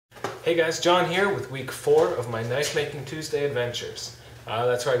Hey guys, John here with week 4 of my Knifemaking Tuesday adventures.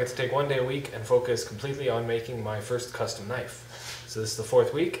 That's where I get to take one day a week and focus completely on making my first custom knife. So this is the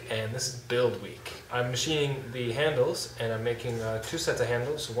 4th week, and this is build week. I'm machining the handles, and I'm making 2 sets of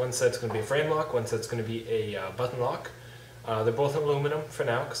handles. One set's going to be a frame lock, one set's going to be a button lock. They're both aluminum for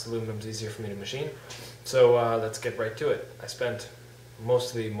now, because aluminum's easier for me to machine. So let's get right to it. I spent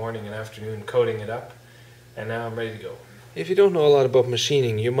most of the morning and afternoon coating it up, and now I'm ready to go. If you don't know a lot about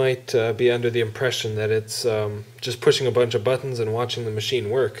machining, you might be under the impression that it's just pushing a bunch of buttons and watching the machine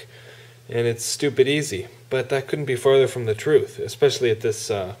work, and it's stupid easy. But that couldn't be farther from the truth, especially at this,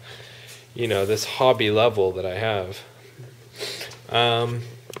 this hobby level that I have.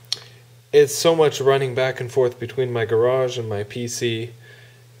 It's so much running back and forth between my garage and my PC,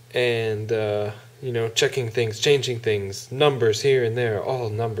 and checking things, changing things, numbers here and there, all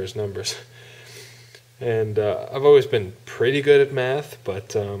numbers. And I've always been pretty good at math, but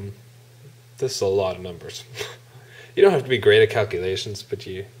this is a lot of numbers. You don't have to be great at calculations, but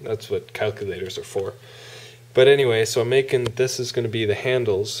that's what calculators are for. But anyway, so I'm making, this is going to be the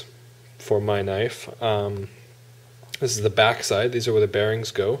handles for my knife. This is the back side. These are where the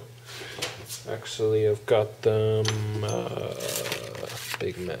bearings go. Actually, I've got them,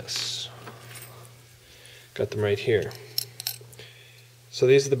 big mess. Got them right here. So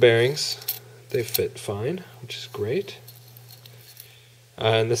these are the bearings. They fit fine, which is great.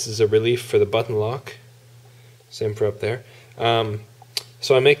 And this is a relief for the button lock. Same for up there.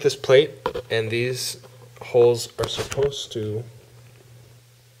 So I make this plate, and these holes are supposed to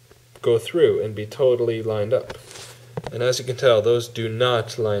go through and be totally lined up. And as you can tell, those do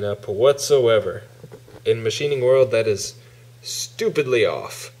not line up whatsoever. In machining world, that is stupidly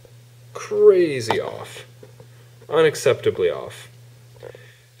off. Crazy off. Unacceptably off.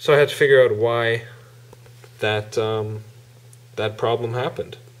 So I had to figure out why that problem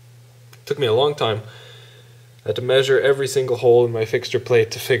happened. It took me a long time. I had to measure every single hole in my fixture plate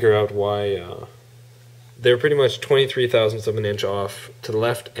to figure out why they're pretty much 23 thousandths of an inch off to the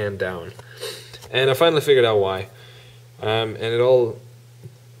left and down. And I finally figured out why. And it all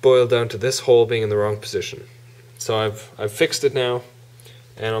boiled down to this hole being in the wrong position. So I've fixed it now,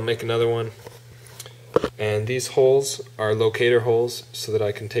 and I'll make another one. And these holes are locator holes so that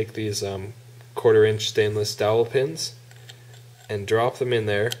I can take these 1/4 inch stainless dowel pins and drop them in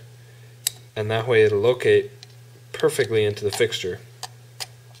there, and that way it'll locate perfectly into the fixture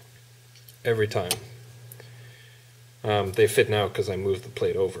every time. They fit now because I moved the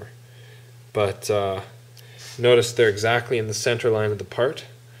plate over, but notice they're exactly in the center line of the part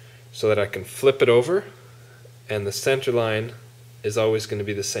so that I can flip it over, and the center line is always going to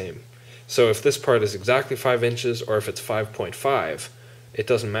be the same. So if this part is exactly 5 inches or if it's 5.5, it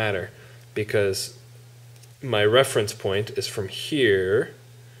doesn't matter, because my reference point is from here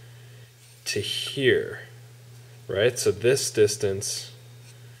to here, right? So this distance,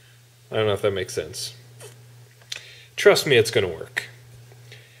 I don't know if that makes sense. Trust me, it's going to work.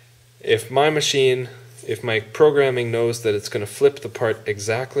 If my programming knows that it's going to flip the part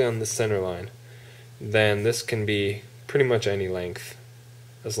exactly on the center line, then this can be pretty much any length,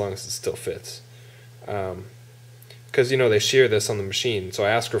 as long as it still fits. Because, they shear this on the machine, so I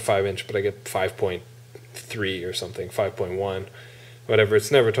ask for 5 inch, but I get 5.3 or something, 5.1, whatever.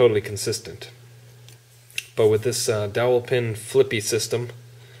 It's never totally consistent. But with this dowel pin flippy system,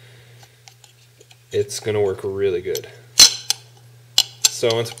 it's going to work really good.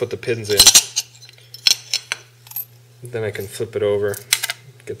 So once I put the pins in, then I can flip it over,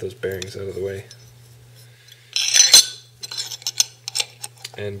 get those bearings out of the way,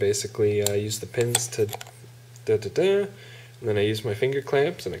 and basically use the pins to and then I use my finger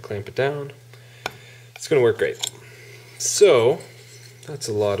clamps and I clamp it down. It's going to work great. So that's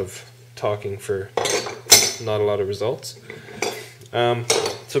a lot of talking for not a lot of results.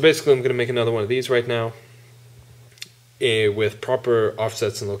 So basically I'm going to make another one of these right now with proper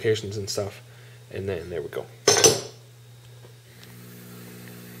offsets and locations and stuff, and then there we go.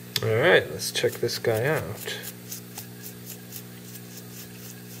 Alright, let's check this guy out.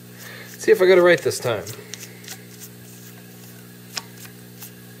 See if I got it right this time.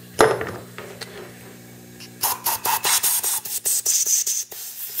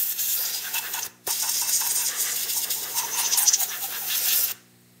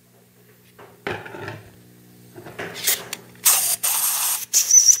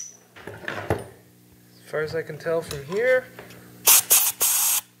 As far as I can tell from here,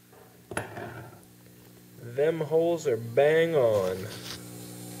 them holes are bang on.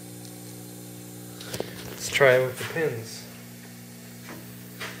 Let's try it with the pins.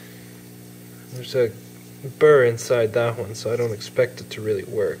 There's a burr inside that one, so I don't expect it to really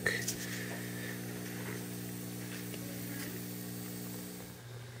work.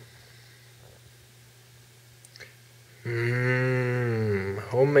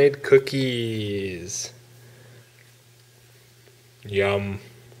 Homemade cookies. Yum.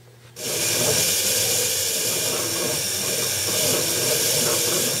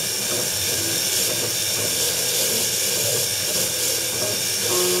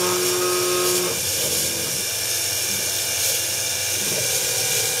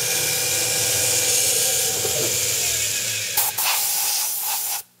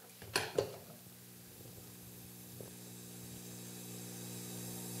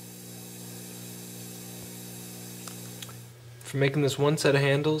 For making this one set of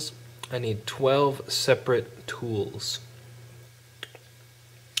handles, I need 12 separate tools.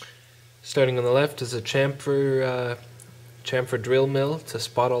 Starting on the left is a chamfer drill mill to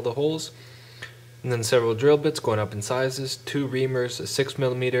spot all the holes, and then several drill bits going up in sizes, 2 reamers, a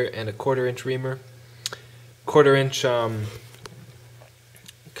 6mm and a 1/4 inch reamer. 1/4 inch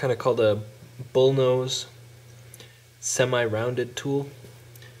kind of called a bullnose semi-rounded tool.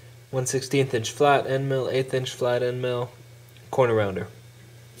 1/16 inch flat end mill, 1/8 inch flat end mill, corner rounder.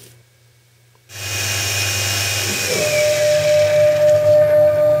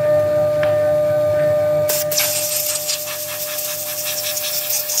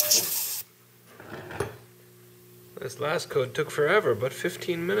 This last coat took forever, but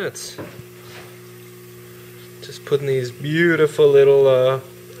 15 minutes. Just putting these beautiful little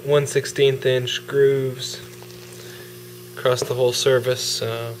 1/16 inch grooves across the whole surface.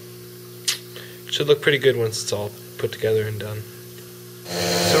 Should look pretty good once it's all put together and done.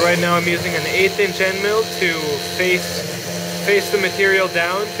 So right now I'm using an 1/8 inch end mill to face the material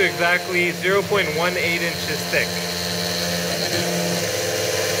down to exactly 0.18 inches thick.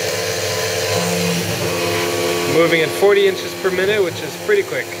 Moving at 40 inches per minute, which is pretty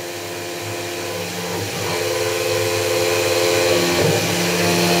quick.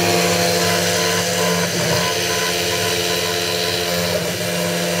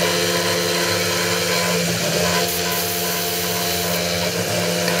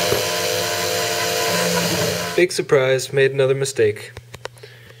 Big surprise, made another mistake.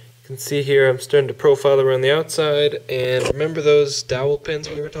 You can see here I'm starting to profile around the outside, and remember those dowel pins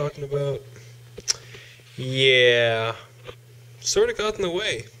we were talking about? Yeah, sort of got in the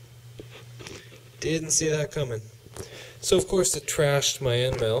way. Didn't see that coming. So of course it trashed my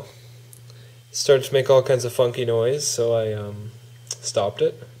end mill. It started to make all kinds of funky noise, so I stopped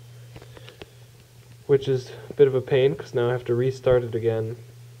it. Which is a bit of a pain, because now I have to restart it again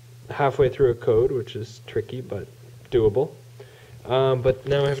halfway through a code, which is tricky but doable. But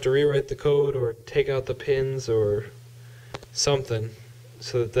now I have to rewrite the code or take out the pins or something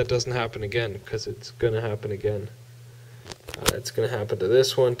so that that doesn't happen again, because it's going to happen again. It's going to happen to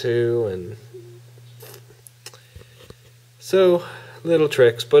this one too, and so little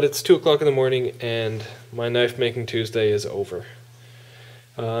tricks. But it's 2 o'clock in the morning and my knife making Tuesday is over.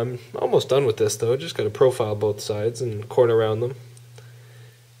 I'm almost done with this though. Just got to profile both sides and corner around them.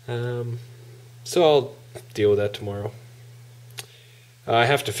 So I'll deal with that tomorrow. I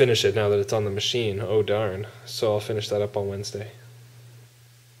have to finish it now that it's on the machine. Oh darn. So I'll finish that up on Wednesday.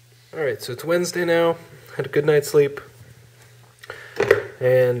 Alright, so it's Wednesday now. Had a good night's sleep.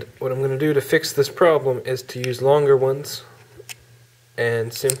 And what I'm going to do to fix this problem is to use longer ones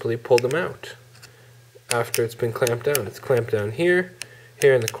and simply pull them out after it's been clamped down. It's clamped down here,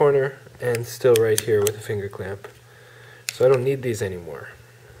 here in the corner, and still right here with a finger clamp. So I don't need these anymore.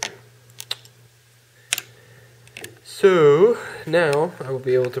 So now I will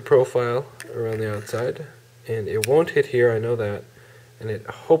be able to profile around the outside, and it won't hit here, I know that, and it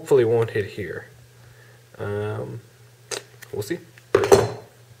hopefully won't hit here. We'll see.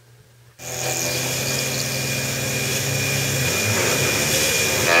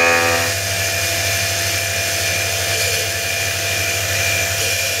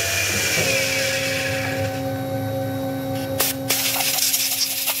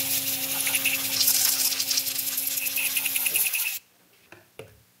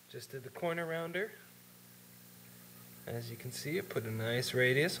 Just did the corner rounder. As you can see, it put a nice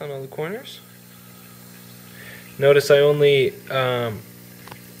radius on all the corners. Notice I only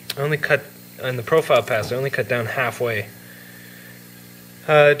cut on the profile pass. I only cut down halfway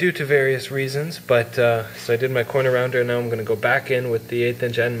due to various reasons. But so I did my corner rounder, and now I'm going to go back in with the 1/8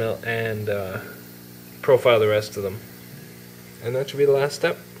 inch end mill and profile the rest of them. And that should be the last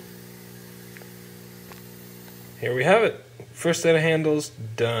step. Here we have it. First set of handles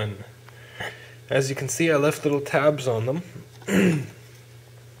done. As you can see, I left little tabs on them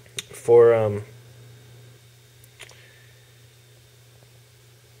for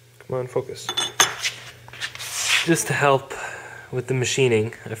Come on, focus. Just to help with the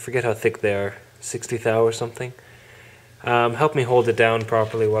machining, I forget how thick they are, 60 thou or something. Help me hold it down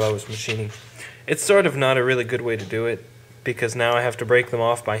properly while I was machining. It's sort of not a really good way to do it, because now I have to break them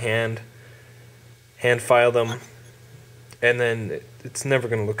off by hand file them, and then it's never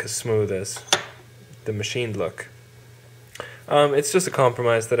going to look as smooth as the machined look. It's just a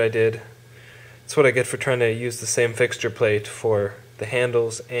compromise that I did. It's what I get for trying to use the same fixture plate for the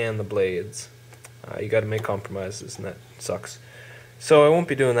handles and the blades. You got to make compromises, and that sucks. So I won't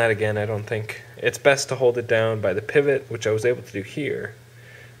be doing that again, I don't think. It's best to hold it down by the pivot, which I was able to do here,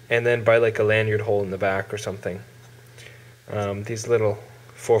 and then by like a lanyard hole in the back or something. These little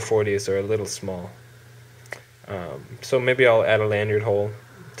 440s are a little small. So maybe I'll add a lanyard hole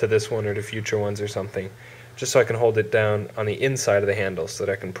to this one or to future ones or something, just so I can hold it down on the inside of the handle so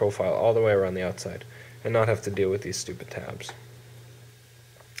that I can profile all the way around the outside and not have to deal with these stupid tabs.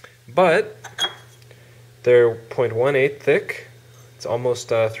 But they're 0.18 thick. It's almost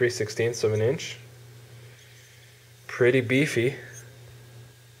 3/16 of an inch. Pretty beefy.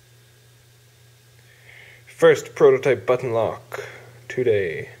 First prototype button lock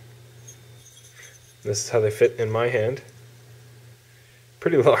today. This is how they fit in my hand.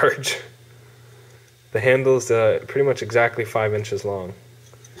 Pretty large. The handle is pretty much exactly 5 inches long.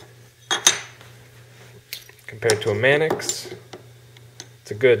 Compared to a Mannix,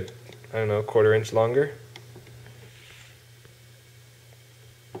 it's a good, I don't know, 1/4 inch longer.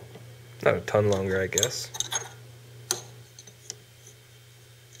 Not a ton longer, I guess.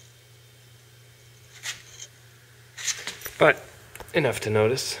 But enough to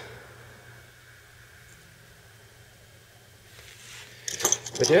notice.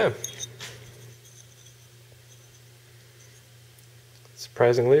 But yeah.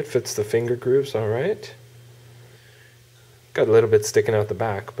 Surprisingly, it fits the finger grooves alright. Got a little bit sticking out the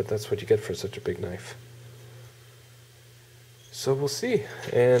back, but that's what you get for such a big knife. So we'll see.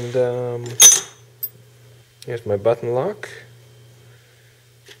 And here's my button lock.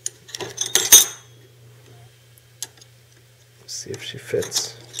 Let's see if she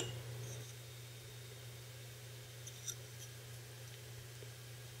fits.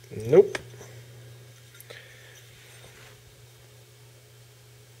 Nope.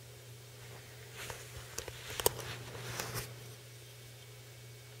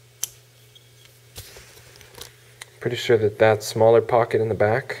 Pretty sure that that smaller pocket in the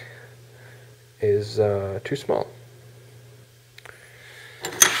back is too small.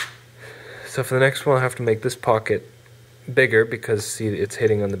 So for the next one, I'll have to make this pocket bigger because, see, it's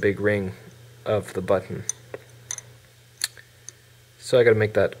hitting on the big ring of the button. So I got to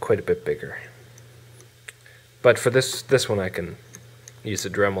make that quite a bit bigger. But for this one, I can use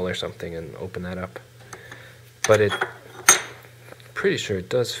a Dremel or something and open that up. But pretty sure it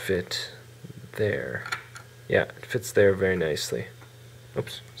does fit there. Yeah, it fits there very nicely.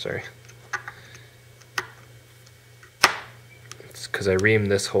 Oops, sorry. It's because I reamed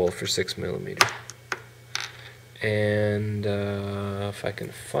this hole for 6mm. And if I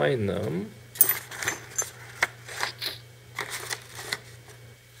can find them.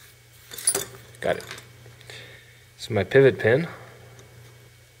 Got it. So my pivot pin.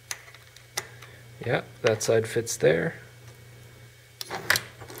 Yeah, that side fits there.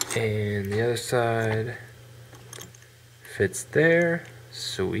 And the other side fits there.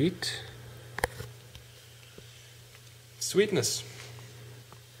 Sweet. Sweetness.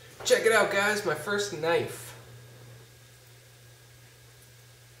 Check it out, guys, my first knife.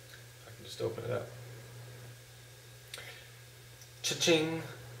 I can just open it up. Cha-ching.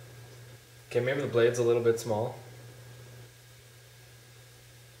 Okay, maybe the blade's a little bit small.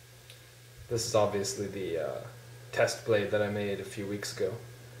 This is obviously the test blade that I made a few weeks ago.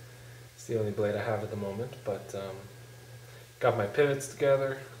 It's the only blade I have at the moment, but got my pivots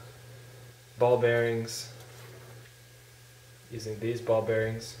together, ball bearings, using these ball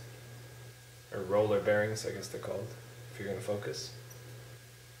bearings, or roller bearings I guess they're called, if you're going to focus.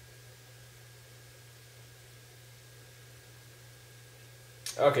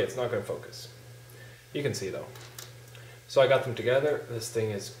 Okay, it's not going to focus. You can see though. So I got them together. This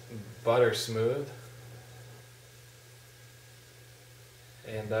thing is butter smooth.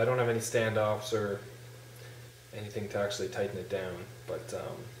 And I don't have any standoffs or anything to actually tighten it down, but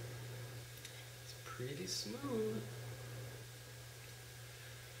it's pretty smooth.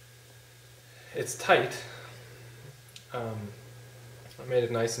 It's tight. I made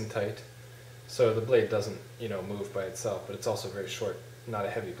it nice and tight, so the blade doesn't, move by itself, but it's also very short, not a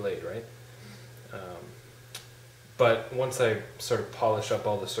heavy blade, right? But once I sort of polish up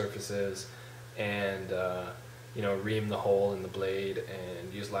all the surfaces and you know, ream the hole in the blade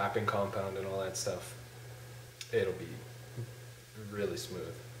and use lapping compound and all that stuff, it'll be really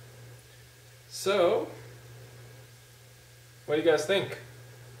smooth. So, what do you guys think?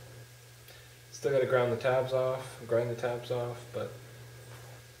 Still gotta grind the tabs off, but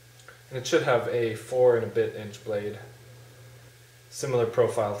and it should have a 4 and a bit inch blade. Similar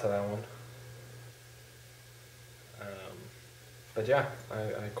profile to that one. But yeah,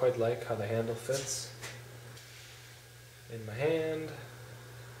 I quite like how the handle fits in my hand.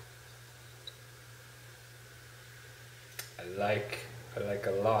 I like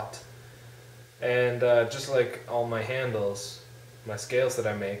a lot. And just like all my handles, my scales that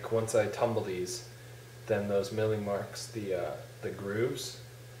I make, once I tumble these, then those milling marks, the grooves,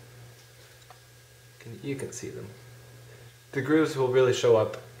 you can see them. The grooves will really show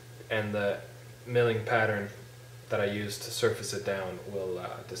up, and the milling pattern that I use to surface it down will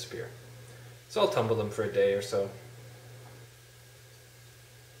disappear. So I'll tumble them for a day or so.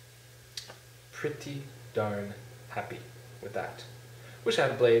 Pretty darn happy with that. Wish I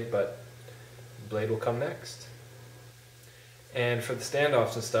had a blade, but the blade will come next. And for the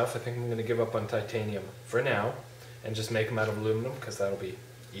standoffs and stuff, I think I'm going to give up on titanium for now and just make them out of aluminum, because that'll be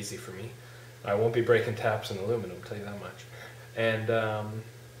easy for me. I won't be breaking taps in aluminum, I'll tell you that much. And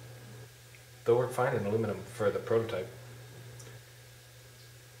they'll work fine in aluminum for the prototype.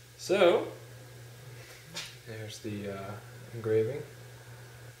 So, there's the engraving.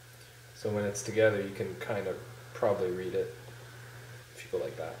 So when it's together, you can kind of probably read it if you go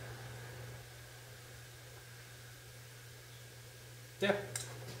like that. Yeah.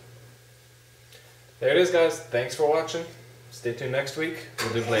 There it is, guys. Thanks for watching. Stay tuned next week.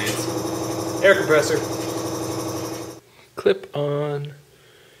 We'll do blades. Air compressor. Clip on.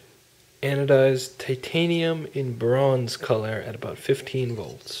 Anodized titanium in bronze color at about 15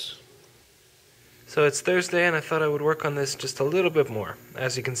 volts. So it's Thursday, and I thought I would work on this just a little bit more.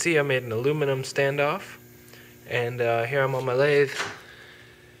 As you can see, I made an aluminum standoff, and here I'm on my lathe,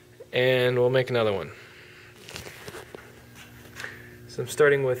 and we'll make another one. So I'm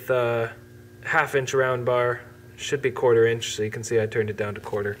starting with half-inch round bar, should be 1/4 inch, so you can see I turned it down to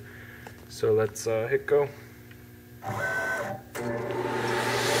 1/4. So let's hit go.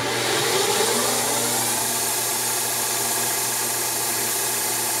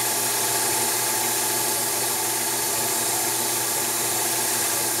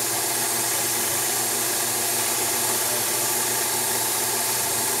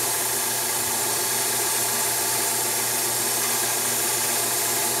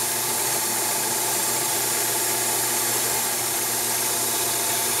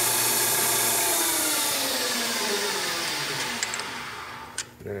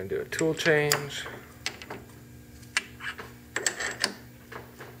 Then I do a tool change.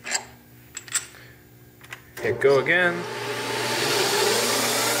 Hit go again.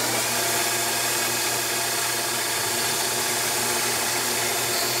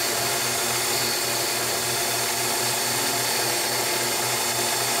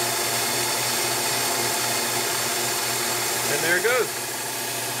 And there it goes.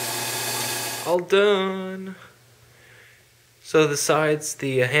 All done. So the sides,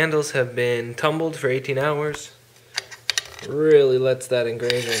 the handles have been tumbled for 18 hours. Really lets that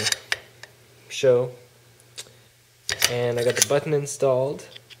engraving show. And I got the button installed.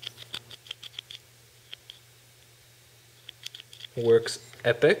 Works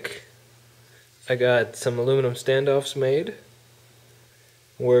epic. I got some aluminum standoffs made.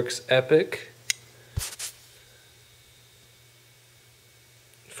 Works epic.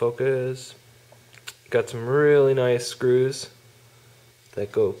 Focus. Got some really nice screws that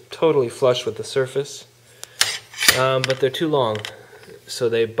go totally flush with the surface, but they're too long, so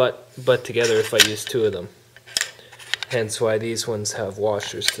they butt together if I use 2 of them. Hence why these ones have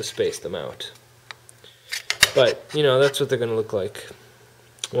washers to space them out. But you know, that's what they're going to look like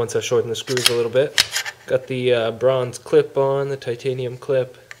once I shorten the screws a little bit. Got the bronze clip on, the titanium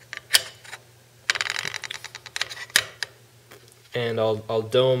clip, and I'll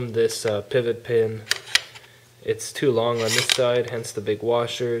dome this pivot pin. It's too long on this side, hence the big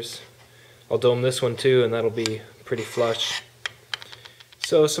washers. I'll dome this one too, and that'll be pretty flush.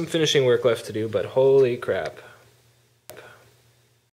 So some finishing work left to do, but holy crap.